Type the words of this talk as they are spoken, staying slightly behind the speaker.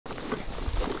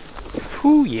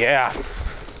Whew, yeah.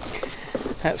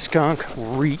 That skunk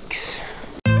reeks.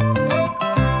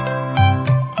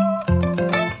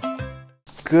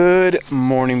 Good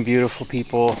morning, beautiful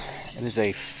people. It is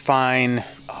a fine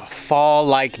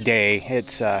fall-like day.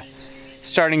 It's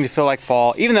starting to feel like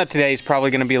fall, even though today is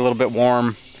probably going to be a little bit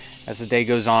warm as the day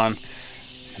goes on.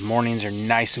 The mornings are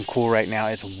nice and cool right now.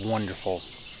 It's wonderful.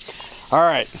 All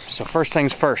right, so first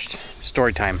things first,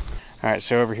 story time. All right,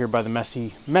 so over here by the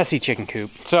messy chicken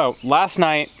coop. So last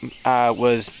night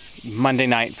was Monday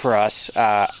night for us.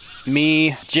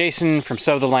 Me, Jason from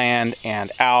Sow the Land,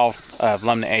 and Al of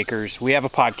Lumna Acres. We have a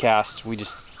podcast. We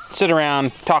just sit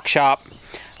around, talk shop.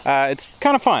 It's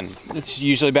kind of fun. It's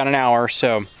usually about an hour.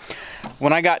 So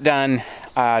when I got done,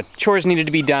 chores needed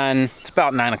to be done. It's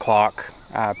about 9 o'clock,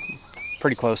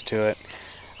 pretty close to it.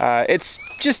 It's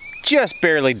just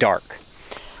barely dark.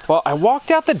 Well, I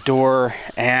walked out the door,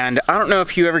 and I don't know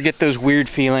if you ever get those weird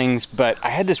feelings, but I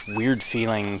had this weird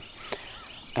feeling.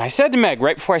 And I said to Meg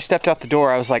right before I stepped out the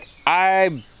door, I was like,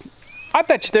 I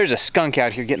bet you there's a skunk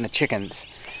out here getting the chickens.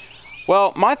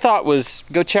 Well, my thought was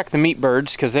go check the meat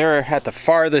birds, because they're at the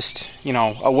farthest,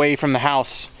 away from the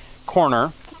house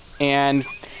corner. And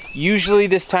usually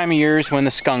this time of year is when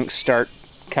the skunks start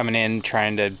coming in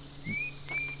trying to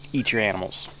eat your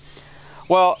animals.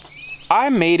 Well, I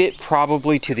made it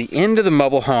probably to the end of the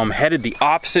mobile home, headed the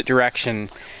opposite direction,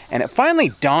 and it finally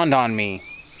dawned on me.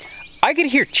 I could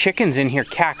hear chickens in here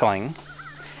cackling,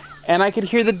 and I could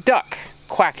hear the duck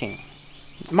quacking.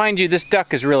 Mind you, this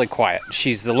duck is really quiet.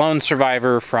 She's the lone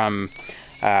survivor from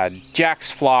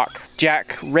Jack's flock.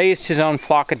 Jack raised his own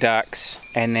flock of ducks,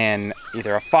 and then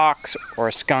either a fox or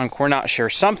a skunk, we're not sure,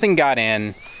 something got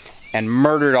in and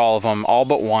murdered all of them, all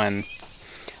but one.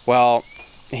 Well,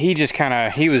 he just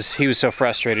he was so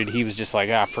frustrated, he was just like,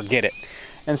 forget it.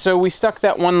 And so we stuck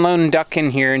that one lone duck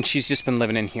in here, and she's just been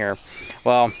living in here.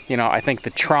 Well, I think the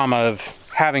trauma of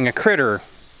having a critter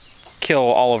kill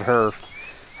all of her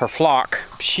flock,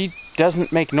 she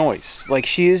doesn't make noise. Like,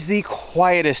 she is the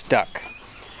quietest duck.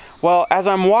 Well, as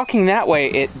I'm walking that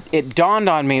way, it dawned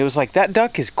on me, it was like, that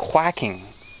duck is quacking,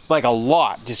 like a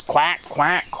lot, just quack,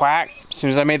 quack, quack. As soon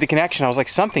as I made the connection, I was like,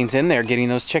 something's in there getting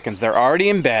those chickens. They're already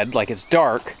in bed, like it's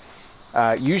dark.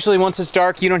 Usually once it's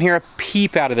dark, you don't hear a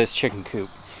peep out of this chicken coop.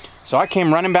 So I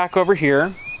came running back over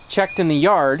here, checked in the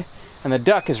yard, and the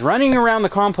duck is running around the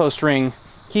compost ring,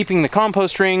 keeping the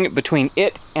compost ring between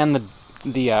it and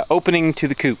the opening to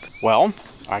the coop. Well,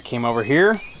 I came over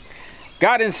here,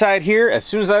 got inside here. As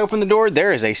soon as I opened the door,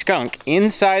 there is a skunk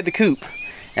inside the coop,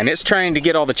 and it's trying to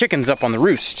get all the chickens up on the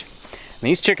roost. And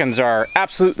these chickens are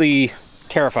absolutely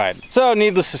terrified. So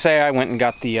needless to say, I went and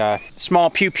got the small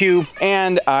pew-pew,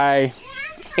 and I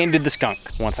ended the skunk.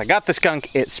 Once I got the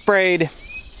skunk, it sprayed.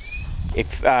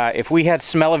 If we had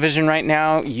smell-o-vision right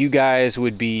now, you guys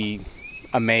would be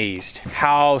amazed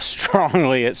how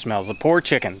strongly it smells. The poor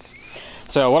chickens.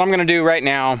 So what I'm gonna do right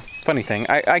now, funny thing,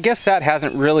 I guess that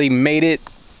hasn't really made it,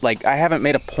 like, I haven't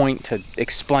made a point to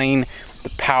explain the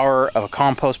power of a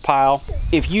compost pile.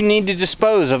 If you need to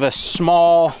dispose of a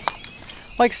small,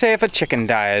 like say if a chicken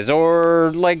dies,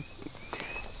 or like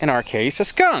in our case, a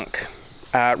skunk,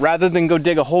 rather than go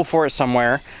dig a hole for it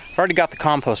somewhere, I've already got the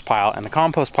compost pile, and the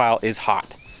compost pile is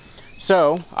hot.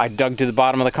 So I dug to the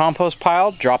bottom of the compost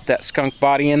pile, dropped that skunk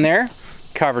body in there,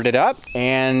 covered it up,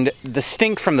 and the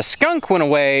stink from the skunk went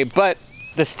away, but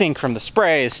the stink from the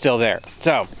spray is still there.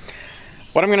 So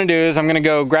what I'm gonna do is I'm gonna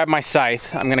go grab my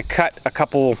scythe. I'm gonna cut a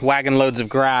couple wagon loads of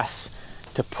grass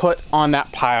to put on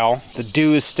that pile. The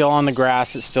dew is still on the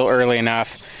grass, it's still early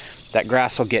enough. That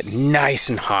grass will get nice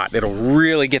and hot. It'll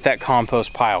really get that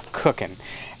compost pile cooking.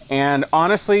 And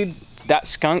honestly, that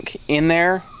skunk in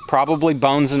there, probably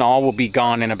bones and all, will be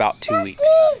gone in about 2 weeks.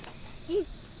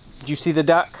 Did you see the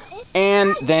duck?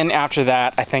 And then after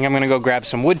that, I think I'm gonna go grab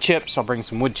some wood chips. I'll bring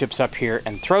some wood chips up here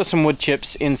and throw some wood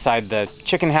chips inside the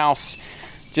chicken house,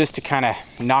 just to kind of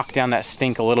knock down that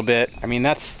stink a little bit. I mean,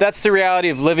 that's the reality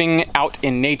of living out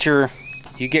in nature.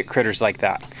 You get critters like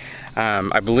that.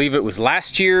 I believe it was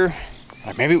last year,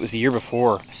 or maybe it was the year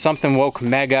before, something woke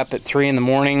Meg up at 3 in the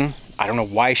morning. I don't know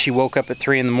why she woke up at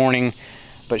 3 in the morning,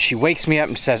 but she wakes me up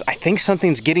and says, I think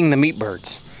something's getting the meat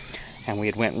birds. And we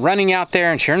had went running out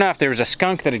there, and sure enough, there was a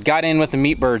skunk that had got in with the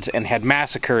meat birds and had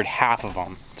massacred half of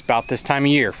them. It's about this time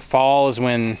of year. Fall is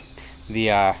when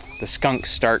the skunks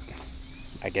start,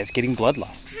 I guess, getting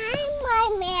bloodlust.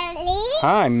 Hi, my Millie.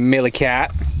 Hi, Millie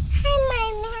Cat. Hi,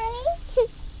 my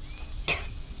Millie.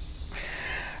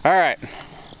 All right,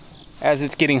 as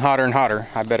it's getting hotter and hotter,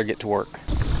 I better get to work.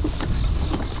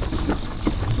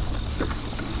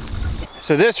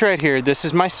 So this right here, this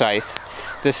is my scythe.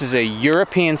 This is a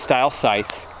European style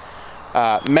scythe.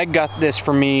 Meg got this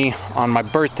for me on my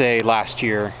birthday last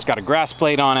year. It's got a grass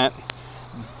blade on it.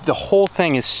 The whole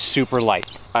thing is super light.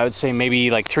 I would say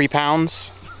maybe like 3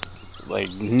 pounds. Like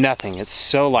nothing, it's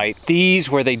so light. These,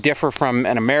 where they differ from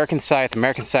an American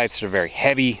scythes are very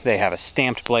heavy. They have a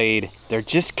stamped blade. They're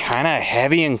just kind of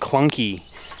heavy and clunky.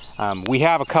 We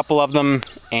have a couple of them,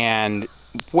 and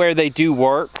where they do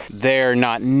work, they're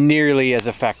not nearly as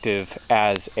effective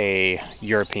as a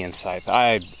European scythe.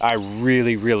 I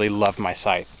really, really love my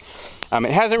scythe.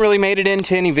 It hasn't really made it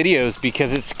into any videos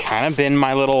because it's kind of been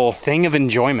my little thing of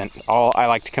enjoyment. I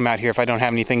like to come out here if I don't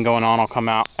have anything going on. I'll come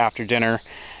out after dinner,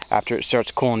 after it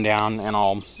starts cooling down, and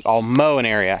I'll mow an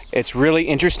area. It's really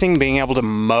interesting being able to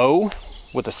mow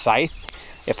with a scythe.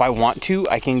 If I want to,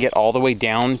 I can get all the way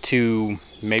down to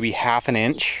maybe ½ an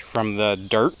inch from the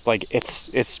dirt. Like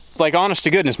it's like honest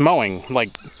to goodness mowing. Like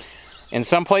in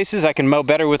some places I can mow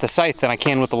better with a scythe than I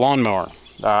can with a lawnmower.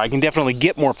 I can definitely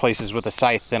get more places with a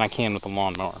scythe than I can with a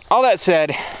lawnmower. All that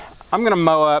said, I'm gonna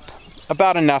mow up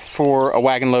about enough for a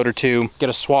wagon load or two, get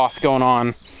a swath going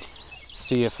on,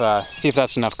 see if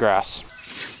that's enough grass.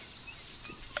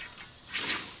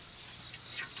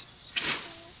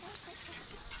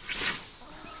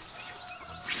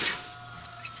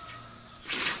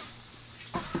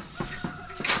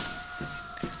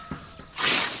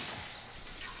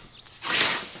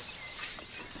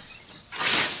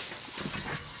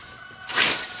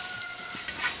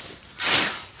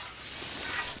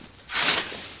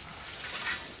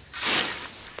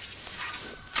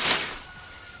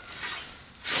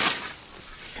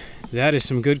 That is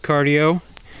some good cardio.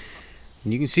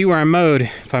 And you can see where I mowed.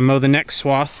 If I mow the next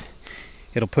swath,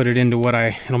 it'll put it into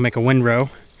it'll make a windrow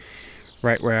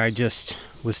right where I just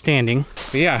was standing.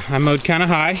 But yeah, I mowed kind of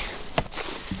high.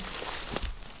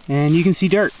 And you can see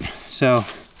dirt. So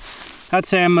I'd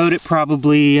say I mowed it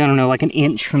probably, I don't know, like an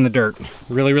inch from the dirt.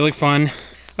 Really, really fun.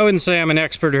 I wouldn't say I'm an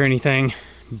expert or anything,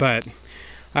 but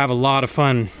I have a lot of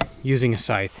fun using a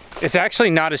scythe. It's actually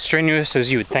not as strenuous as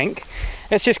you would think.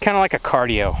 It's just kind of like a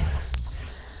cardio.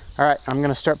 All right, I'm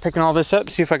gonna start picking all this up,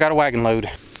 see if I got a wagon load.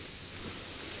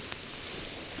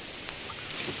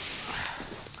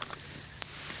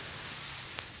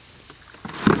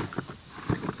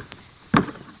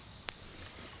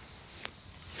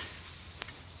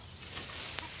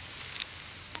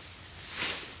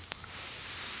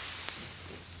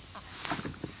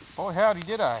 Boy, howdy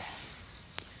did I.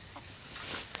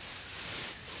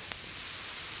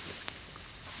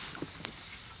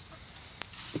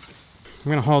 I'm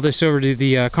gonna haul this over to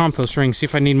the compost ring, see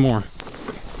if I need more.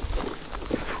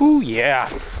 Ooh, yeah.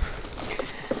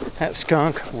 That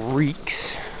skunk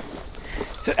reeks.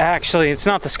 It's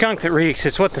not the skunk that reeks,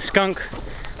 it's what the skunk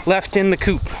left in the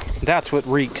coop. That's what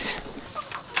reeks.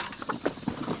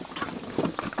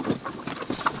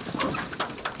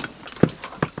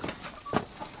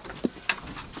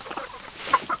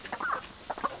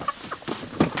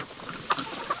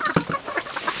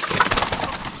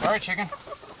 Sorry, chicken.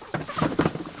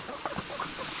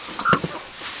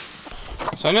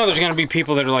 So I know there's gonna be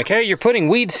people that are like, hey, you're putting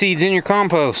weed seeds in your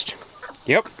compost.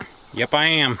 Yep, I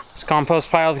am. This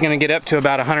compost pile is gonna get up to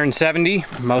about 170.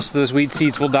 Most of those weed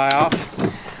seeds will die off.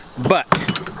 But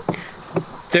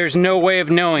there's no way of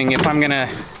knowing if I'm gonna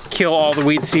kill all the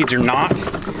weed seeds or not.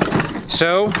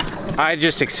 So I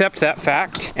just accept that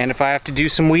fact. And if I have to do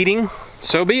some weeding,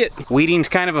 so be it. Weeding's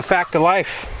kind of a fact of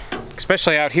life,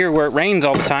 especially out here where it rains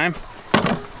all the time.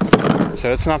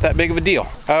 So it's not that big of a deal.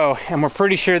 Oh, and we're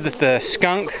pretty sure that the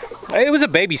skunk, it was a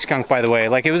baby skunk, by the way,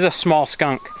 like it was a small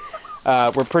skunk.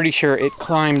 We're pretty sure it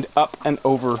climbed up and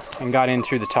over and got in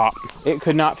through the top. It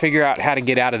could not figure out how to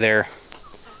get out of there.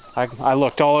 I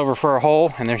looked all over for a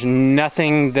hole, and there's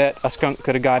nothing that a skunk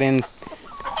could have got in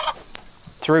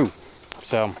through.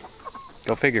 So,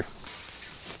 go figure.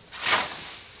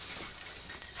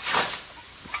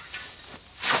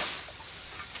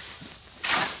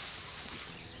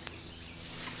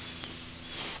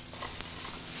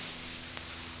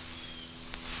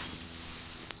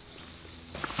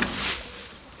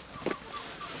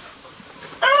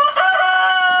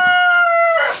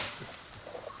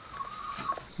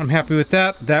 I'm happy with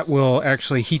that. That will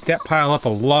actually heat that pile up a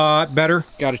lot better.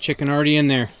 Got a chicken already in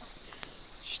there.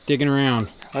 Just digging around.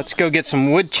 Let's go get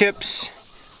some wood chips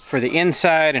for the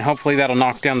inside, and hopefully that'll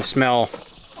knock down the smell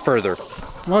further.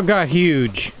 What got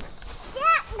huge?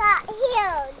 That got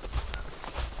huge.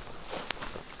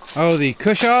 Oh, the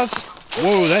cushaws?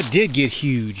 Whoa, that did get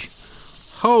huge.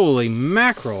 Holy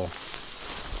mackerel.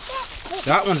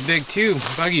 That one's big too.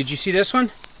 Buggy, did you see this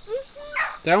one?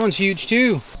 That one's huge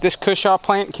too. This cushaw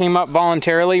plant came up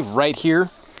voluntarily right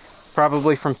here,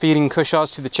 probably from feeding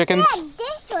cushaws to the chickens. Yeah,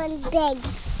 this one's big.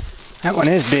 That one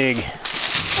is big. We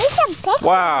can pick.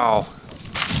 Wow.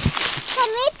 Can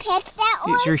we pick that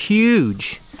one? These are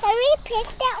huge. Can we pick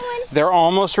that one? They're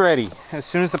almost ready. As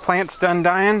soon as the plant's done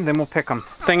dying, then we'll pick them.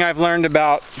 Thing I've learned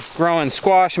about growing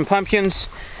squash and pumpkins,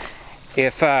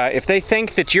 if they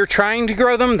think that you're trying to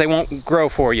grow them, they won't grow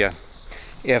for you.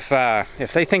 If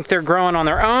they think they're growing on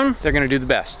their own, they're gonna do the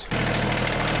best.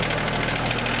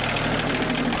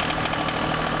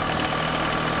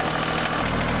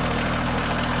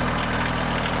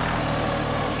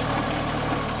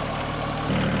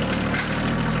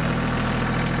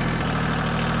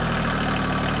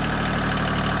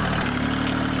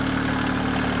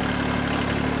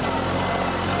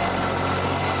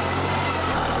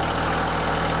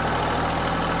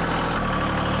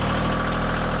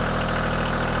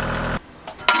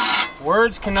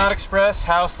 Words cannot express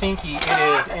how stinky it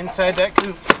is inside that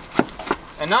coop.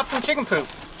 And not from chicken poop.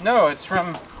 No, it's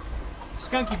from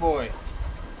Skunky Boy.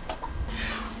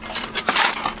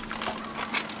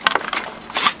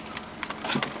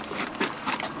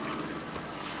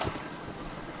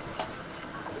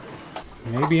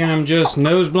 Maybe I'm just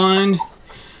nose blind,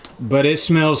 but it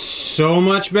smells so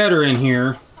much better in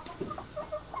here.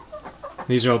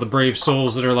 These are all the brave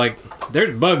souls that are like,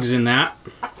 there's bugs in that.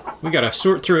 We gotta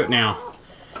sort through it now.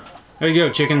 There you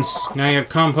go, chickens. Now you have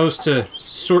compost to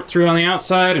sort through on the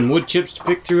outside and wood chips to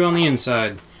pick through on the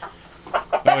inside.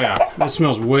 Oh yeah, this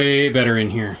smells way better in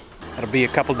here. It'll be a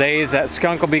couple days. That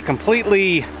skunk will be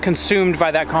completely consumed by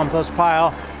that compost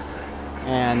pile.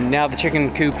 And now the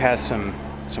chicken coop has some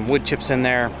wood chips in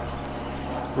there.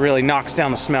 Really knocks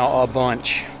down the smell a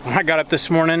bunch. When I got up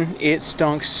this morning, it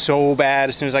stunk so bad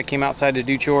as soon as I came outside to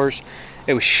do chores.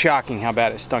 It was shocking how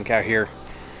bad it stunk out here.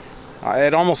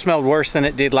 It almost smelled worse than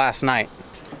it did last night.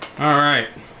 All right,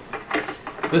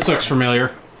 this looks familiar.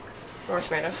 More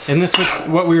tomatoes. Isn't this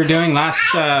what we were doing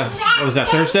last, what was that,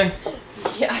 Thursday?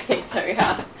 Yeah, I think so,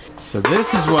 yeah. So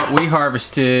this is what we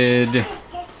harvested.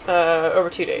 Over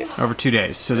 2 days. Over 2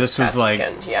 days. So this was like,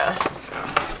 weekend, yeah.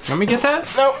 Let me get that?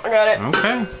 Nope, I got it.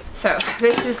 Okay. So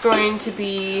this is going to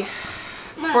be,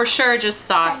 for sure, just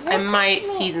sauce. I might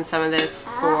season some of this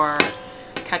for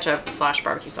ketchup /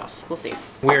 barbecue sauce. We'll see.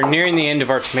 We're nearing the end of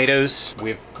our tomatoes.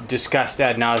 We've discussed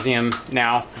ad nauseum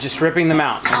now. Just ripping them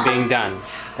out and being done.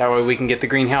 That way we can get the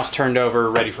greenhouse turned over,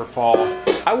 ready for fall.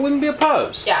 I wouldn't be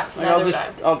opposed. Yeah,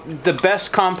 like the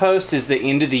best compost is the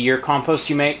end of the year compost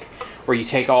you make, where you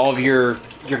take all of your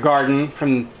garden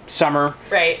from summer,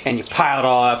 right, and you pile it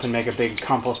all up and make a big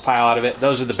compost pile out of it.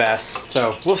 Those are the best.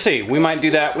 So we'll see. We might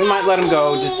do that. We might let them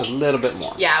go just a little bit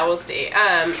more. Yeah, we'll see.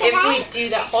 If we do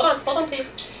that, hold on please.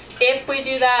 If we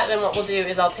do that, then what we'll do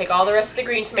is I'll take all the rest of the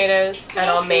green tomatoes and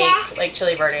I'll make like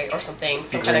chili verde or something,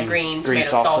 some kind of green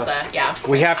tomato salsa. Yeah.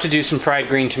 We have to do some fried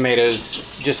green tomatoes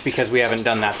just because we haven't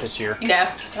done that this year.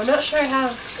 Yeah. I'm not sure I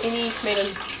have any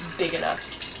tomatoes big enough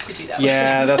to do that.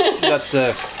 Yeah, that's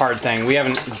the hard thing. We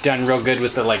haven't done real good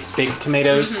with the like big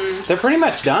tomatoes. Mm-hmm. They're pretty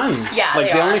much done. Yeah,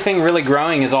 like the only thing really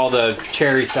growing is all the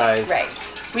cherry size. Right.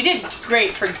 We did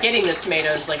great for getting the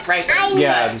tomatoes like ripe.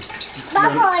 Yeah.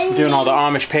 Doing all the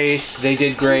Amish paste, they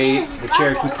did great. The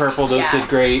Cherokee purple, those did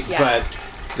great, but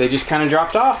they just kind of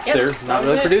dropped off. Yep, they're not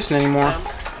really producing anymore.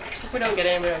 If we don't get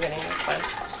any, we don't get any. That's fine.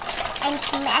 And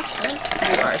smashing.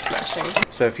 We are smashing.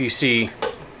 So if you see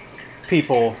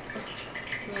people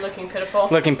looking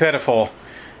pitiful.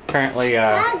 Apparently,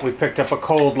 we picked up a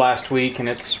cold last week and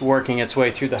it's working its way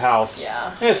through the house.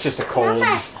 Yeah. It's just a cold,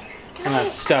 kind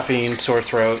of stuffy and sore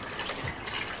throat.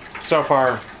 So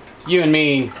far, you and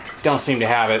me don't seem to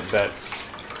have it, but...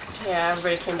 Yeah,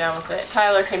 everybody came down with it.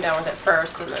 Tyler came down with it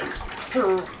first, and then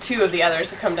 2 of the others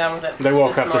have come down with it. They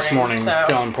woke up this morning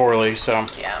feeling poorly, so...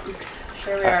 Yeah,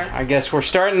 here we are. I guess we're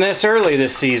starting this early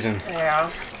this season.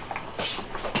 Yeah.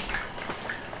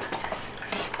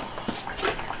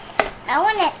 I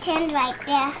want to stand right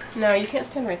there. No, you can't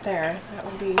stand right there. That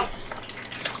would be...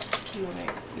 You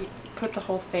put the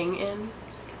whole thing in.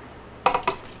 There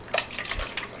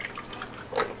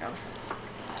you go.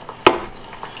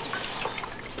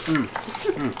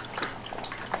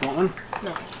 Want one?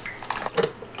 No, thanks.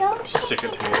 Don't Sick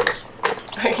of tomatoes.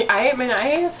 I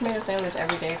ate a tomato sandwich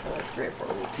every day for like 3 or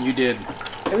 4 weeks. You did.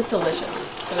 It was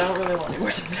delicious, but I don't really want any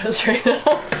more tomatoes right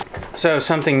now. So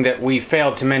something that we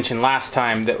failed to mention last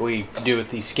time that we do with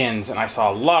these skins, and I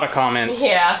saw a lot of comments.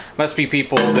 Yeah. Must be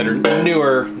people that are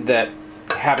newer that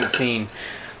haven't seen.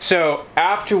 So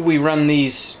after we run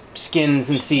these skins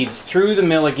and seeds through the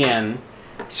mill again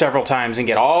several times and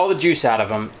get all the juice out of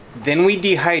them, then we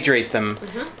dehydrate them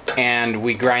and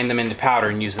we grind them into powder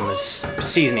and use them as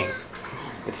seasoning.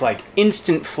 It's like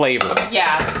instant flavor.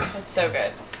 Yeah, it's so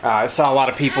good. I saw a lot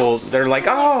of people, they're like,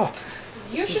 oh,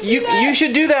 You should do that. You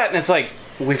should do that. And it's like,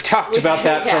 we've talked about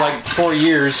that for like 4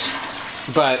 years,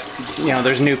 but you know,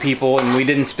 there's new people and we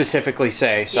didn't specifically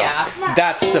say. So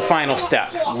that's the final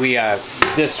step. We,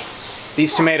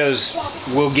 these tomatoes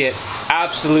will get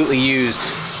absolutely used,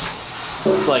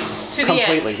 like to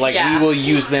completely. The end. Like we will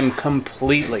use them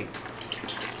completely.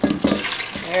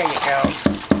 There you go.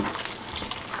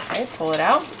 Okay, pull it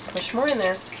out. Push more in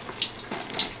there.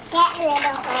 That little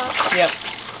hole. Yep.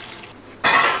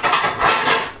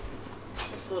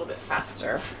 It's a little bit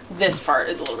faster. This part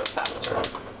is a little bit faster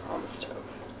on the stove.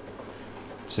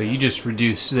 So you just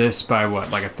reduce this by what,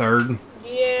 like a third?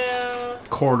 Yeah.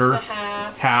 Quarter?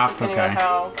 Half. Half, depending okay. on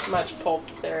how much pulp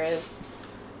there is.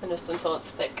 And just until it's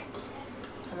thick.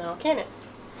 And then I'll can it.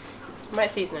 I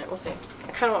might season it, we'll see.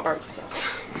 I kind of want barbecue sauce.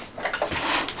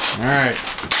 Alright.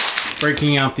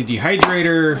 Breaking out the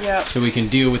dehydrator Yep. so we can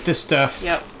deal with this stuff.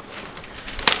 Yep.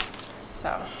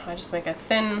 So, I just make a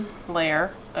thin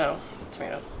layer. Oh,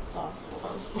 tomato sauce.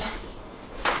 Hold on.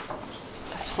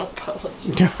 I don't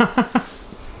apologize.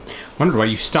 Wondered why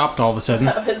you stopped all of a sudden.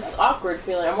 That was awkward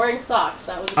feeling. I'm wearing socks.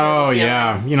 That was a Oh feeling.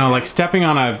 yeah, you know, like stepping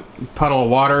on a puddle of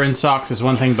water in socks is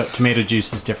one thing, but tomato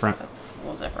juice is different. That's a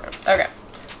little different. Okay.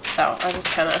 So, I just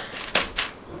kind of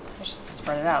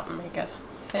spread it out and make a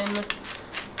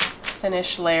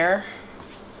thinnish layer.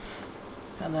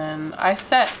 And then I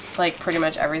set like pretty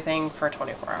much everything for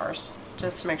 24 hours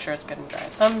just to make sure it's good and dry.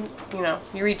 Some, you know,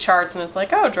 you read charts and it's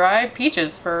like, oh, dry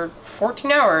peaches for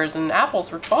 14 hours and apples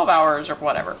for 12 hours or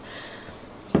whatever.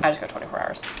 I just go 24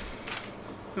 hours.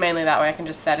 Mainly that way I can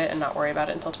just set it and not worry about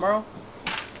it until tomorrow.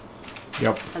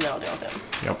 Yep. And then I'll deal with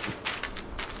it. Yep.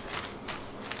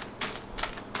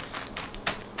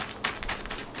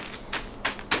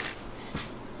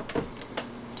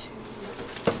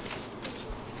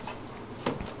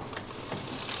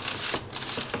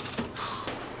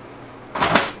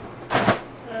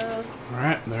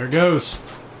 Alright, there it goes.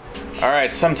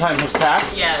 Alright, some time has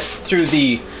passed. Yes. Through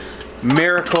the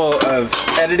miracle of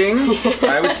editing.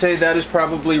 I would say that is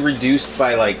probably reduced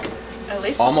by like At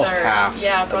least almost a third. half.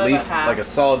 Yeah, probably at least about half. like a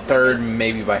solid third,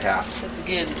 maybe by half. It's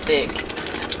good and thick.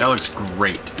 That looks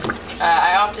great.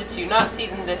 I opted to not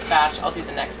season this batch. I'll do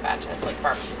the next batch as like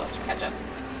barbecue sauce or ketchup.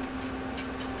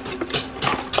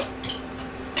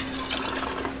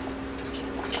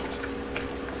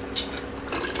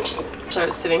 So I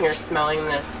was sitting here smelling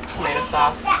this tomato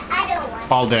sauce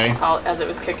All day. as it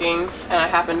was cooking, and I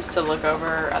happened to look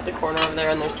over at the corner over there,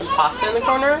 and there's some pasta in the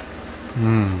corner,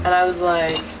 and I was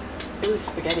like, ooh,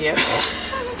 SpaghettiOs.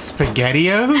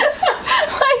 SpaghettiOs?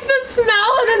 Like the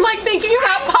smell, and then like thinking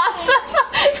about pasta,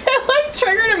 it like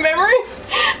triggered a memory.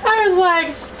 I was like,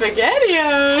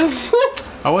 SpaghettiOs.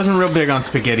 I wasn't real big on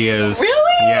SpaghettiOs.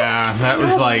 Really? Yeah, that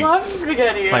was I like, love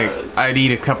SpaghettiOs. like I'd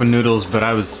eat a cup of noodles, but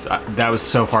that was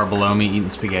so far below me eating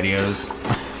SpaghettiOs.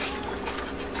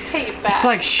 Take it back. It's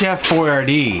like Chef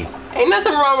Boyardee. Ain't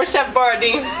nothing wrong with Chef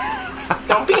Boyardee.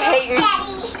 Don't be hating.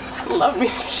 I love me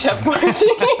some Chef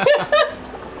Boyardee.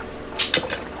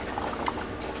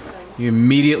 You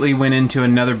immediately went into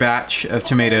another batch of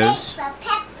tomatoes.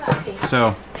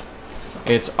 So,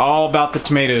 it's all about the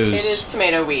tomatoes. It is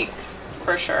tomato week,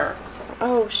 for sure.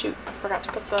 Oh shoot, I forgot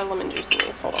to put the lemon juice in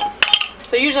these, hold on.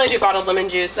 So usually I do bottled lemon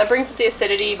juice. That brings up the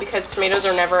acidity because tomatoes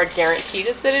are never a guaranteed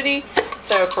acidity.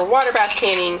 So for water bath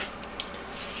canning,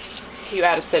 you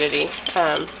add acidity.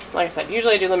 Like I said,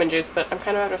 usually I do lemon juice, but I'm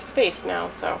kind of out of space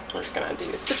now, so we're just gonna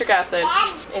do citric acid.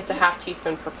 It's a ½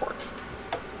 teaspoon per quart.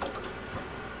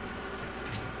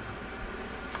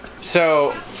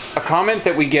 So, a comment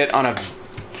that we get on a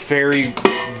very,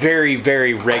 very,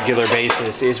 very regular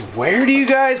basis is, where do you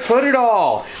guys put it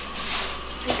all?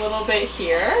 A little bit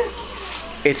here.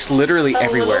 It's literally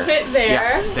everywhere. A little bit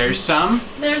there. Yeah. There's some.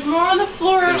 There's more on the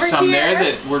floor over here. There's some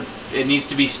there that it needs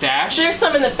to be stashed. There's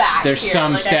some in the back. There's here,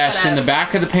 some like stashed in the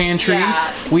back of the pantry.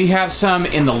 Yeah. We have some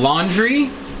in the laundry.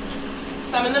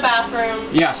 Some in the bathroom.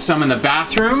 Yeah, some in the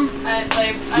bathroom.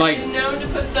 I've been known to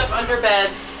put stuff under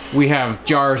beds. We have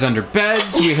jars under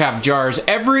beds. We have jars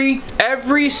every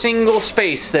single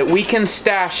space that we can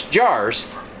stash jars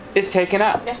is taken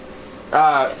up.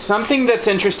 Yeah. Something that's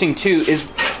interesting too is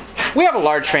we have a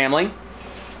large family,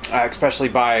 especially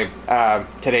by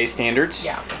today's standards.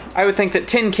 Yeah. I would think that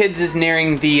 10 kids is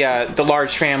nearing the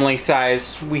large family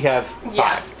size. We have 5.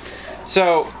 Yeah.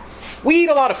 So we eat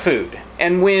a lot of food.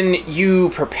 And when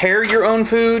you prepare your own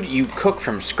food, you cook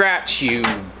from scratch, you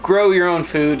grow your own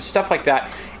food, stuff like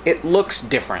that, it looks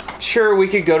different. Sure, we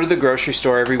could go to the grocery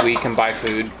store every week and buy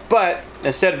food, but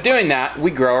instead of doing that, we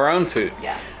grow our own food.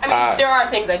 Yeah. I mean, there are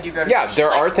things I do go to. Yeah,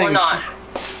 there are things. Or not.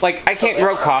 like I can't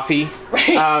grow coffee.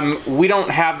 Right. We don't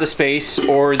have the space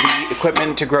or the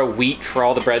equipment to grow wheat for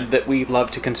all the bread that we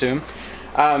love to consume.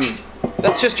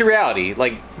 That's just a reality.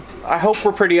 Like, I hope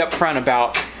we're pretty upfront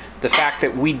about the fact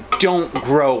that we don't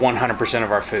grow 100%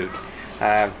 of our food.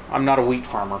 I'm not a wheat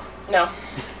farmer. No.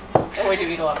 And we do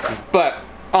eat a lot of bread. But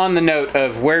on the note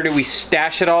of where do we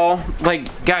stash it all,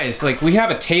 like, guys, like we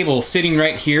have a table sitting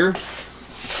right here.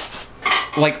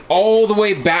 Like all the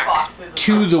way back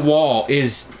to the wall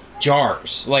is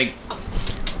jars. Like,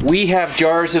 we have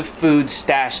jars of food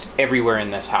stashed everywhere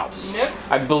in this house. Nooks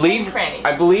I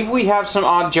believe we have some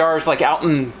odd jars like out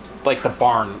in like the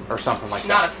barn or something like that.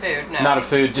 Not of food, no. Not of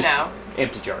food, just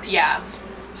empty jars. Yeah.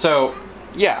 So,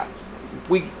 yeah,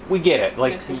 we get it.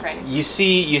 Like, Nooks and crannies.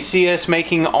 you see us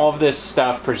making all of this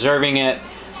stuff, preserving it.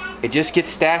 It just gets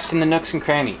stashed in the nooks and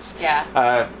crannies.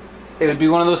 Yeah. It would be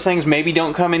one of those things. Maybe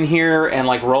don't come in here and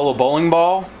like roll a bowling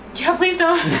ball. Yeah, please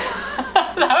don't.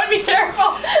 That would be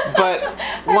terrible. But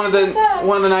one of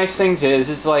the nice things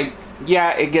is like,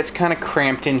 yeah, it gets kind of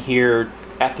cramped in here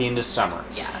at the end of summer.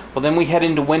 Yeah. Well, then we head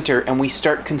into winter and we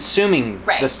start consuming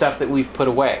Right. the stuff that we've put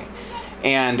away.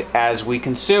 And as we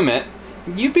consume it,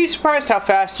 you'd be surprised how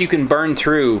fast you can burn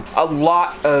through a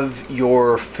lot of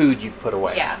your food you've put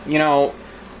away. Yeah. You know,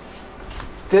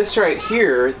 this right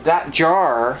here, that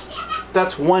jar,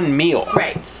 that's one meal.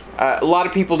 Right. A lot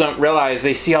of people don't realize,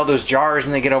 they see all those jars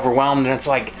and they get overwhelmed, and it's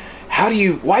like, why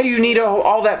do you need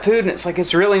all that food? And it's like,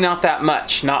 it's really not that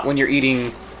much, not when you're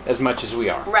eating as much as we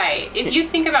are. Right. If you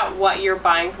think about what you're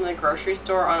buying from the grocery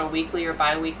store on a weekly or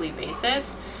bi-weekly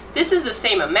basis, this is the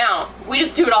same amount. We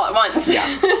just do it all at once.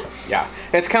 Yeah. Yeah.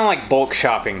 It's kind of like bulk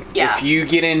shopping. Yeah. If you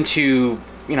get into,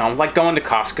 you know, like going to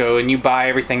Costco and you buy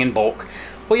everything in bulk,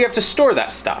 well, you have to store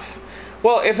that stuff.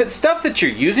 Well, if it's stuff that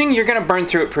you're using, you're going to burn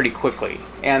through it pretty quickly.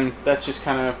 And that's just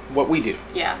kind of what we do.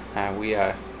 Yeah.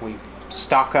 We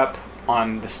stock up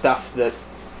on the stuff that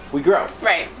we grow.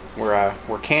 Right.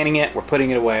 We're canning it, we're putting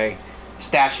it away,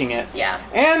 stashing it. Yeah.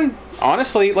 And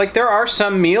honestly, like, there are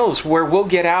some meals where we'll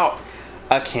get out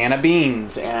a can of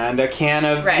beans and a can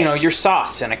of, you know, your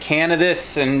sauce and a can of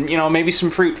this and, you know, maybe some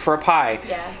fruit for a pie.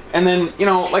 Yeah. And then, you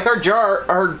know, like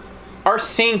our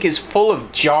sink is full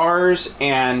of jars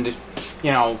and,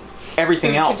 you know,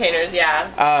 everything Food else. Containers,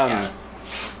 yeah.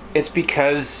 It's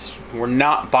because we're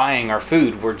not buying our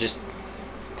food. We're just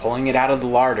pulling it out of the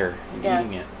larder and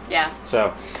eating it. Yeah.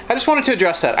 So I just wanted to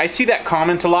address that. I see that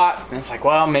comment a lot, and it's like,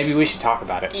 well, maybe we should talk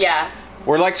about it. Yeah.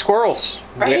 We're like squirrels.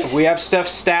 Right. We have stuff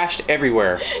stashed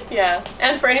everywhere. Yeah.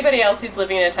 And for anybody else who's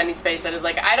living in a tiny space that is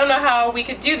like, I don't know how we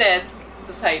could do this,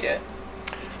 this is how you do it.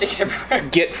 You stick it everywhere.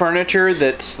 Get furniture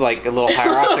that's like a little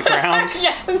higher off the ground.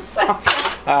 Yes.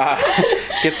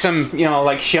 Get some, you know,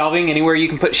 like shelving, anywhere you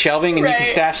can put shelving and you can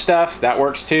stash stuff. That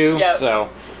works too. Yep. So,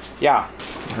 yeah.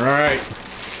 All right.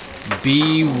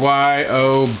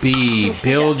 BYOB.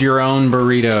 Build your own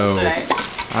burrito.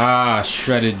 Right.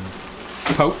 Shredded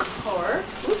poke. Or,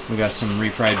 We got some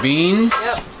refried beans.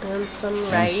 yep. And some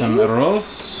rice. And some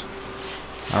arroz.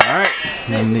 All right.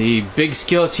 And the big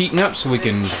skillet's heating up so we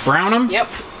can brown them. Yep.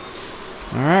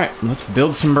 All right. Let's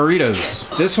build some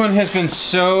burritos. This one has been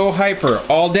so hyper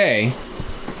all day.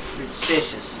 It's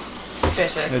vicious.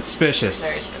 Suspicious. It's suspicious.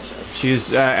 Very suspicious. She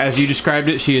is, as you described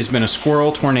it, she has been a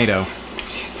squirrel tornado.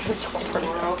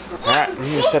 All right, we're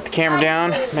gonna set the camera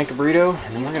down, make a burrito,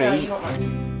 and then we're gonna eat.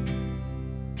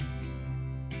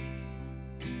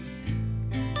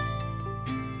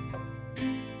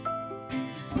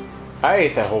 I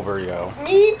ate that whole burrito,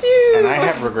 Me too. and I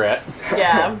have regret.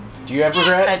 Yeah, Do you have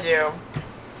regret? I do.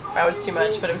 That was too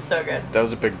much, but it was so good. That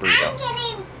was a big burrito.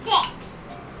 Getting sick.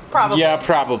 Probably. Yeah,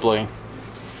 probably.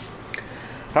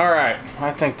 All right,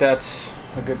 I think that's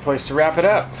a good place to wrap it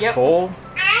up. Yep. Full.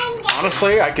 I'm getting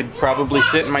Honestly, I could probably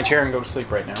sit in my chair and go to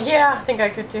sleep right now. Yeah, I think I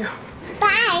could too.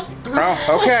 Bye.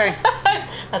 Oh, okay.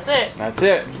 That's it. That's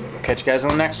it. Catch you guys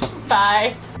on the next one.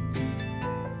 Bye.